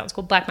said Black Mountain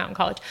School, Black Mountain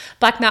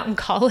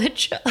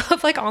College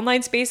of like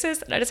online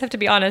spaces. And I just have to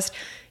be honest,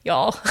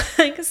 y'all,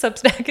 like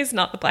Substack is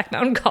not the Black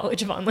Mountain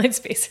College of online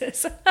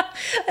spaces.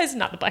 It's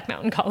not the Black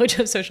Mountain College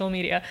of social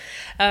media.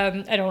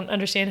 I don't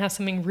understand how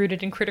something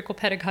rooted in critical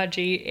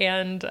pedagogy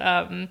and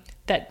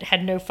that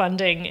had no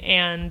funding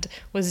and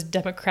was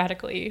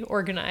democratically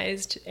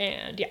organized.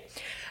 And yeah,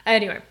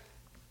 anyway,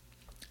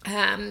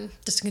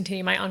 just to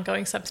continue my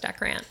ongoing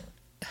Substack rant.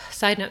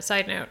 Side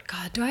note,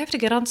 God, do I have to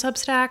get on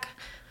Substack?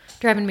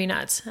 Driving me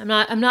nuts. I'm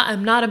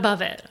not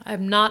above it.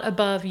 I'm not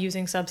above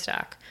using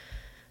Substack,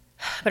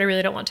 but I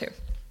really don't want to.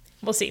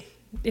 We'll see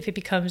if it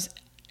becomes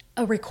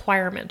a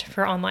requirement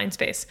for online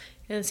space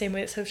in the same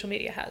way that social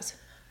media has.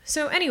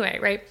 So anyway,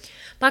 right,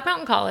 Black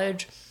Mountain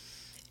College,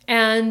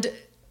 and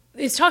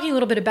it's talking a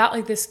little bit about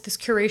like this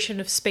curation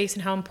of space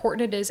and how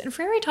important it is. And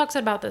Freire talks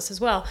about this as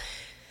well.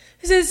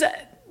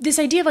 This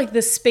idea of like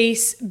the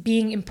space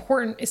being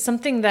important is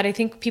something that I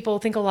think people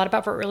think a lot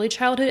about for early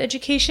childhood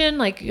education.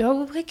 Like,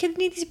 kids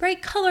need these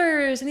bright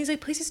colors and these like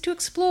places to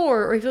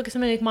explore. Or if you look at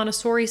something like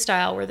Montessori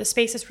style, where the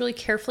space is really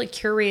carefully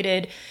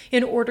curated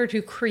in order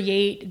to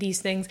create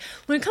these things.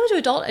 When it comes to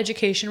adult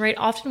education, right,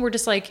 often we're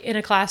just like in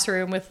a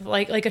classroom with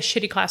like a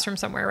shitty classroom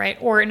somewhere, right?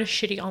 Or in a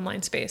shitty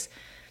online space.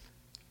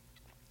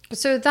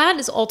 So that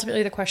is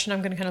ultimately the question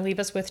I'm going to kind of leave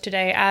us with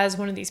today as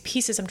one of these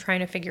pieces I'm trying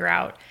to figure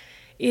out.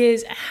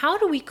 Is how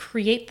do we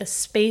create the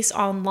space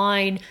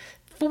online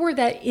for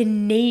that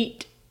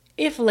innate,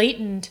 if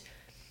latent,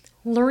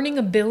 learning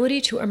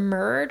ability to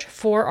emerge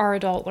for our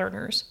adult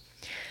learners?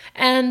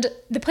 And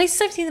the places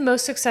I've seen the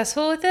most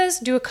successful with this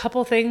do a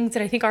couple things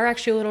that I think are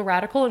actually a little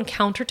radical and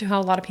counter to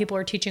how a lot of people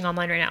are teaching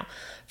online right now.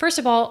 First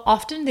of all,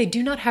 often they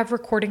do not have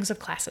recordings of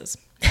classes.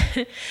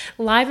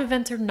 live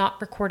events are not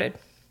recorded.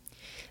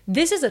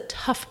 This is a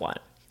tough one.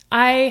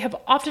 I have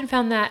often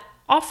found that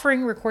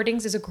offering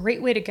recordings is a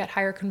great way to get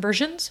higher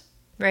conversions,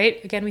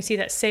 right? Again, we see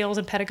that sales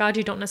and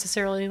pedagogy don't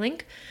necessarily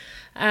link.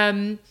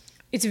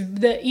 It's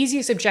the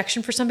easiest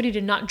objection for somebody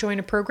to not join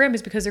a program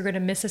is because they're going to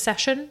miss a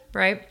session,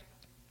 right?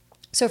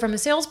 So from a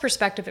sales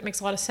perspective, it makes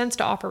a lot of sense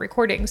to offer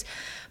recordings.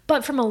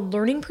 But from a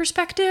learning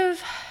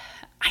perspective,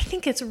 I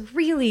think it's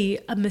really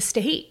a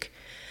mistake.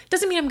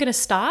 Doesn't mean I'm going to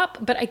stop,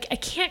 but I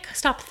can't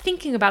stop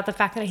thinking about the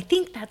fact that I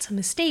think that's a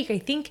mistake. I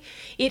think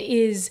it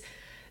is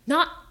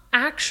not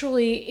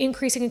actually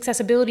increasing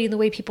accessibility in the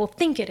way people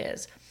think it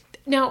is.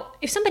 Now,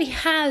 if somebody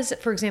has,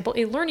 for example,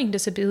 a learning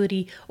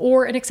disability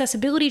or an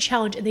accessibility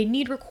challenge and they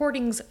need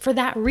recordings for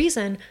that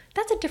reason,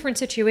 that's a different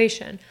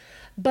situation.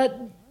 But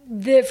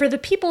for the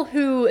people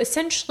who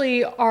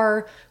essentially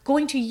are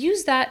going to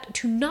use that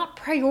to not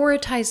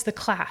prioritize the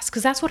class,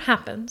 because that's what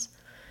happens,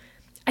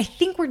 I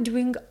think we're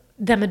doing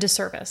them a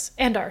disservice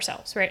and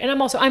ourselves, right? And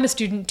I'm a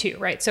student too,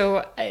 right?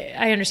 So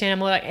I understand. I'm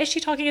like, is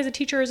she talking as a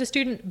teacher or as a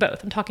student?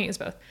 Both. I'm talking as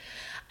both.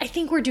 I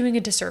think we're doing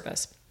a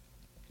disservice.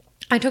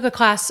 I took a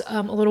class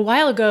a little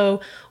while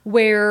ago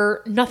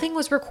where nothing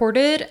was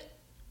recorded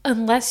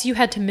unless you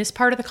had to miss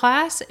part of the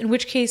class, in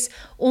which case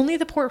only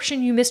the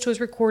portion you missed was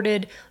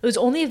recorded. It was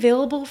only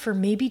available for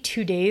maybe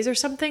 2 days or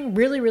something,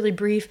 really, really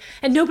brief,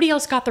 and nobody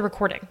else got the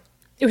recording.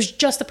 It was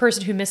just the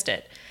person who missed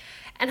it.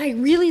 And I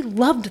really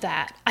loved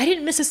that. I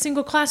didn't miss a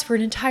single class for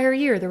an entire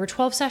year. There were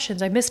 12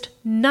 sessions. I missed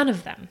none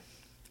of them,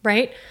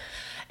 right?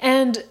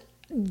 And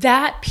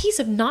that piece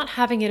of not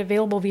having it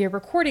available via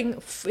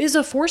recording is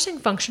a forcing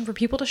function for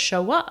people to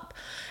show up.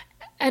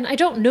 And I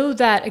don't know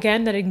that,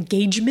 again, that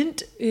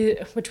engagement,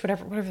 which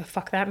whatever the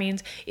fuck that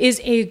means,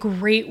 is a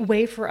great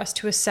way for us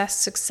to assess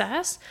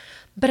success.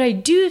 But I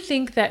do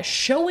think that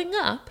showing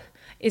up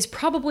is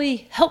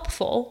probably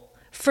helpful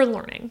for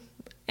learning.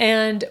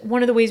 And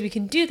one of the ways we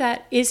can do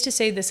that is to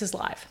say this is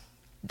live.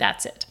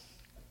 That's it.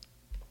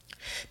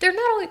 There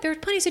are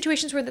plenty of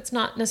situations where that's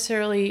not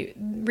necessarily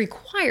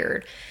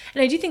required.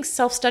 And I do think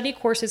self-study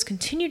courses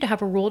continue to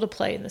have a role to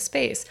play in the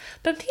space.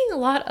 But I'm thinking a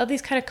lot of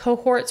these kind of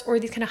cohorts or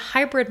these kind of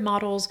hybrid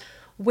models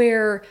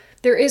where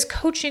there is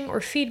coaching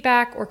or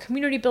feedback or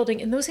community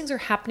building, and those things are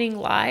happening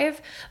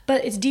live,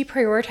 but it's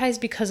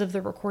deprioritized because of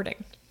the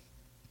recording.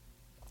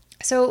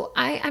 So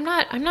I'm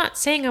not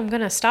saying I'm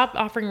going to stop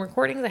offering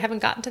recordings. I haven't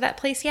gotten to that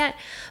place yet,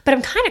 but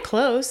I'm kind of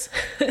close.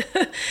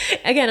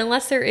 Again,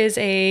 unless there is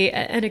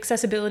an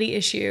accessibility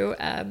issue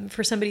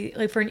for somebody,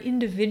 like for an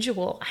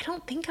individual, I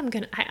don't think I'm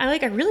going to,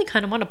 I really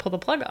kind of want to pull the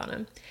plug on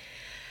him.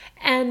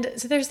 And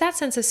so there's that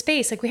sense of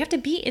space. Like we have to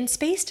be in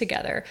space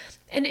together.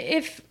 And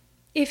if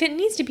it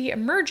needs to be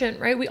emergent,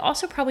 right, we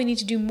also probably need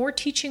to do more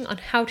teaching on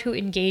how to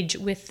engage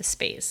with the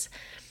space.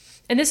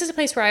 And this is a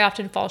place where I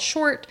often fall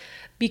short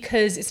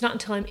because it's not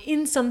until I'm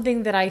in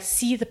something that I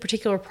see the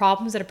particular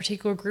problems that a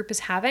particular group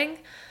is having.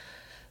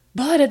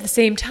 But at the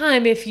same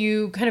time, if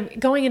you kind of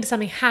going into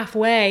something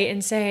halfway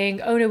and saying,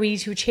 oh no, we need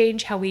to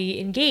change how we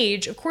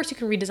engage, of course you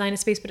can redesign a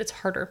space, but it's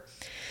harder.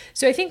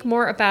 So I think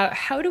more about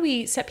how do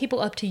we set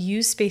people up to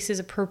use spaces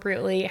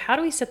appropriately? How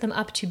do we set them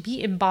up to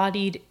be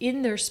embodied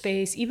in their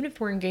space, even if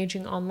we're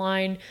engaging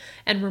online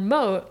and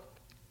remote,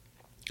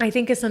 I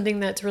think is something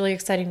that's really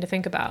exciting to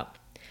think about.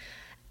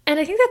 And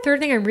I think the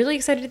third thing I'm really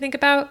excited to think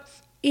about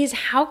is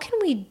how can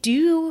we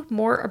do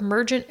more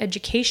emergent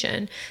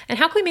education and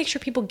how can we make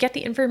sure people get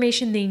the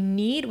information they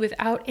need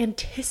without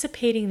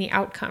anticipating the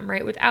outcome,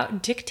 right?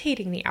 Without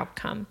dictating the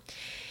outcome.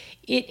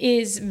 It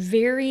is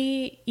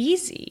very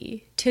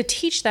easy to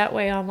teach that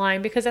way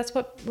online because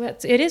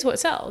it is what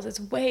sells. It's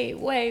way,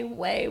 way,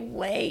 way,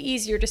 way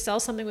easier to sell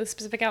something with a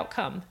specific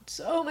outcome.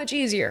 So much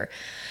easier.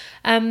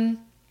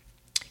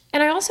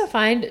 And I also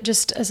find,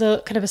 just as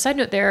a kind of a side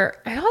note there,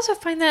 I also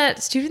find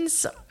that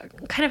students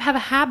kind of have a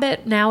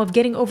habit now of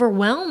getting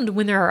overwhelmed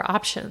when there are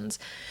options.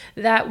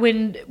 That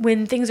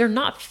when things are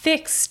not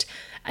fixed,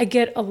 I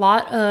get a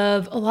lot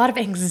of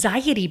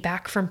anxiety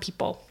back from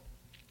people.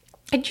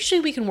 And usually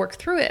we can work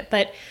through it,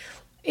 but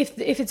if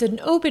it's an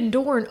open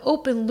door, an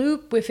open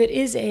loop, if it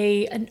is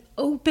an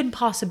open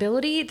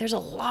possibility, there's a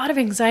lot of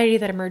anxiety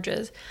that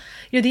emerges.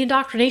 The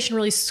indoctrination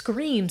really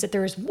screams that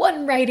there is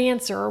one right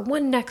answer or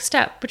one next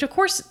step, which of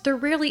course there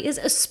rarely is,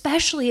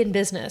 especially in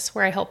business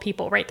where I help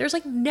people, right? There's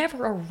like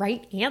never a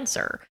right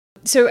answer.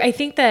 So I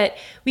think that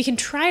we can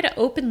try to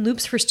open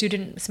loops for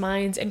students'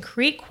 minds and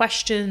create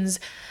questions,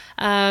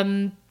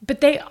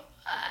 but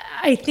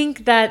I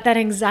think that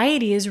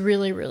anxiety is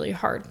really, really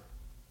hard.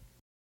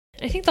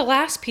 I think the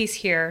last piece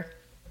here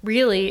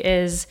really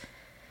is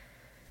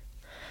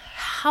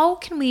how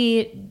can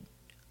we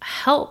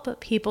help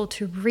people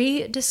to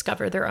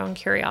rediscover their own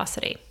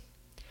curiosity?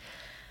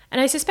 And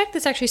I suspect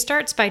this actually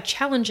starts by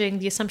challenging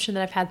the assumption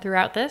that I've had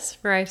throughout this,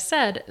 where I've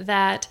said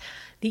that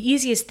the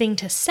easiest thing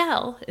to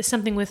sell is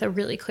something with a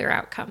really clear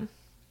outcome.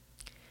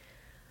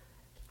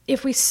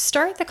 If we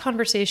start the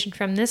conversation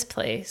from this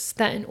place,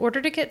 that in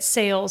order to get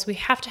sales, we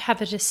have to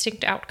have a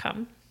distinct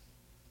outcome,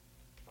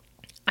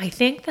 I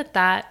think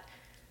that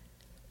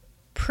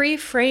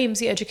pre-frames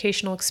the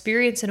educational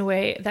experience in a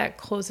way that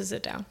closes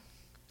it down,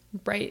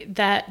 right?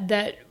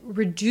 That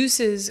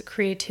reduces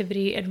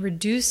creativity and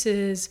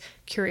reduces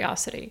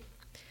curiosity.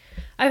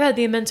 I've had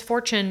the immense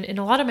fortune in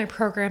a lot of my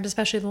programs,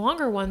 especially the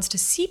longer ones, to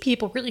see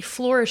people really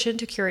flourish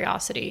into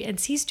curiosity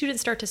and see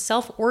students start to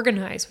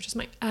self-organize, which is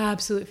my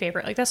absolute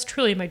favorite. Like, that's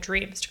truly my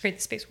dream, is to create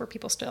the space where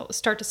people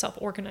start to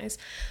self-organize.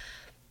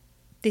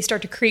 They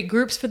start to create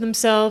groups for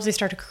themselves. They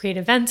start to create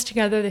events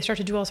together. They start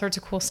to do all sorts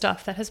of cool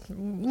stuff that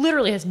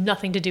literally has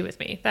nothing to do with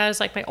me. That is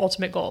like my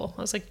ultimate goal.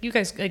 I was like, you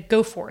guys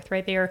go forth,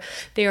 right?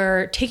 They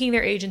are taking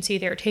their agency,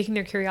 they are taking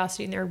their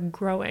curiosity, and they're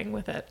growing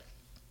with it.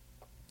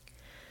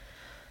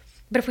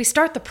 But if we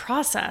start the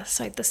process,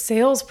 like the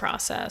sales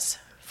process,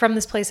 from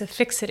this place of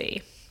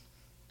fixity,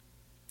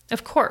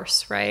 of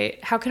course,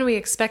 right? How can we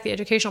expect the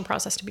educational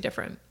process to be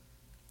different?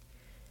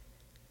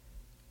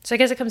 So I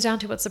guess it comes down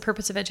to, what's the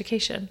purpose of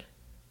education?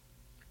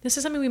 This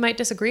is something we might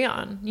disagree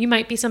on. You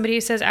might be somebody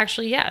who says,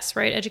 actually, yes,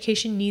 right?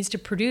 Education needs to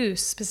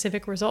produce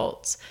specific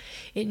results.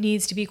 It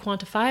needs to be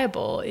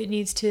quantifiable. It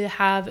needs to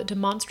have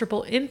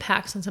demonstrable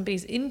impacts on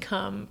somebody's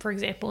income, for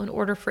example, in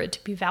order for it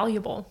to be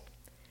valuable.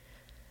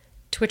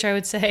 To which I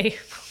would say,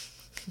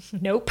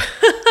 nope.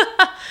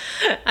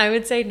 I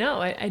would say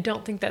no, I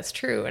don't think that's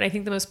true. And I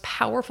think the most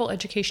powerful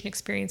education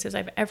experiences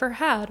I've ever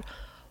had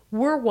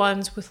were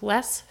ones with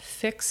less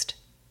fixed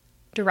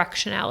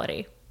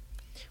directionality,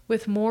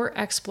 with more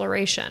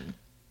exploration.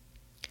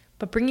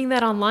 But bringing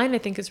that online, I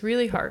think, is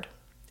really hard.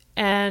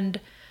 And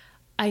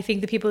I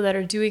think the people that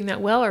are doing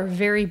that well are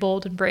very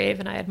bold and brave,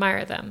 and I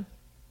admire them.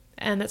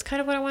 And that's kind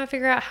of what I want to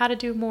figure out how to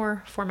do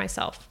more for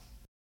myself.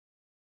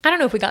 I don't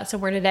know if we got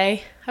somewhere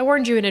today. I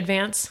warned you in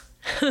advance.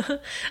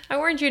 I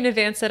warned you in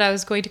advance that I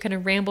was going to kind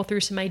of ramble through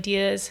some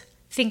ideas,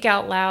 think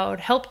out loud,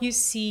 help you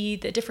see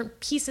the different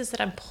pieces that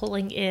I'm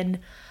pulling in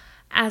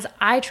as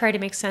I try to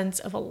make sense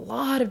of a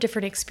lot of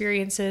different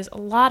experiences, a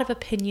lot of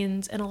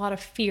opinions, and a lot of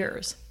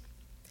fears.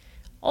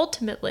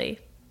 Ultimately,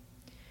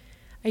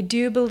 I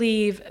do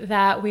believe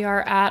that we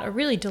are at a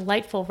really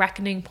delightful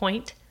reckoning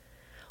point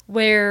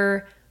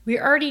where we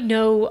already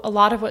know a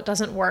lot of what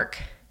doesn't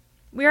work.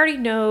 We already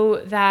know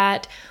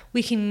that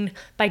we can,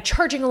 by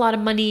charging a lot of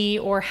money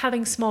or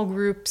having small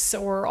groups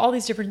or all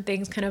these different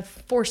things, kind of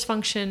force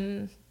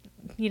function,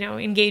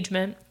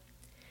 engagement.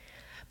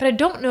 But I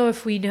don't know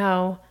if we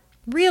know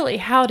really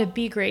how to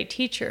be great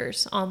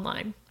teachers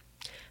online,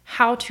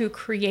 how to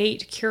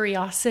create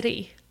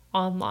curiosity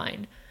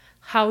online,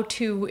 how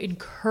to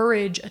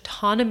encourage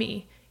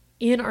autonomy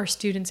in our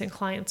students and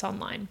clients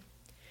online,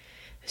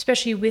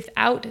 especially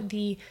without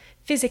the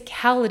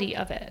physicality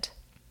of it,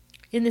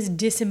 in this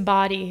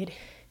disembodied,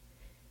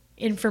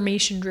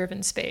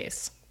 information-driven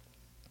space.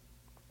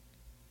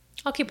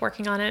 I'll keep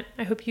working on it.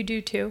 I hope you do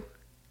too.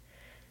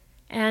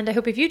 And I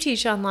hope if you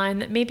teach online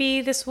that maybe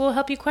this will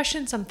help you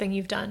question something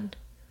you've done.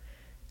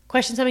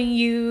 Question something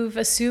you've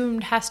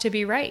assumed has to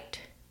be right.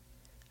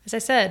 As I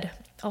said,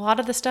 a lot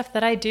of the stuff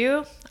that I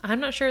do,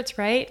 I'm not sure it's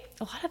right.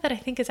 A lot of it I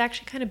think is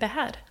actually kind of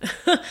bad.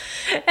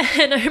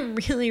 And I'm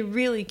really,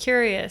 really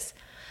curious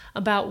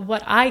about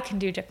what I can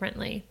do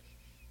differently.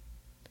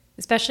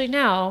 Especially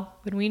now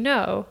when we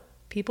know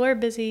people are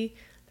busy,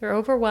 they're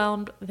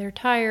overwhelmed, they're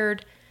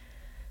tired,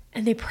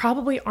 and they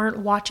probably aren't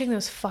watching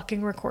those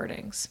fucking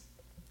recordings.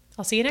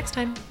 I'll see you next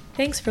time.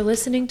 Thanks for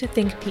listening to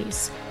Think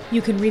Piece.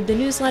 You can read the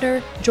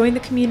newsletter, join the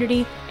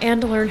community,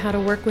 and learn how to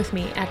work with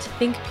me at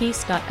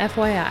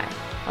thinkpiece.fyi.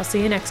 I'll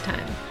see you next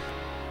time.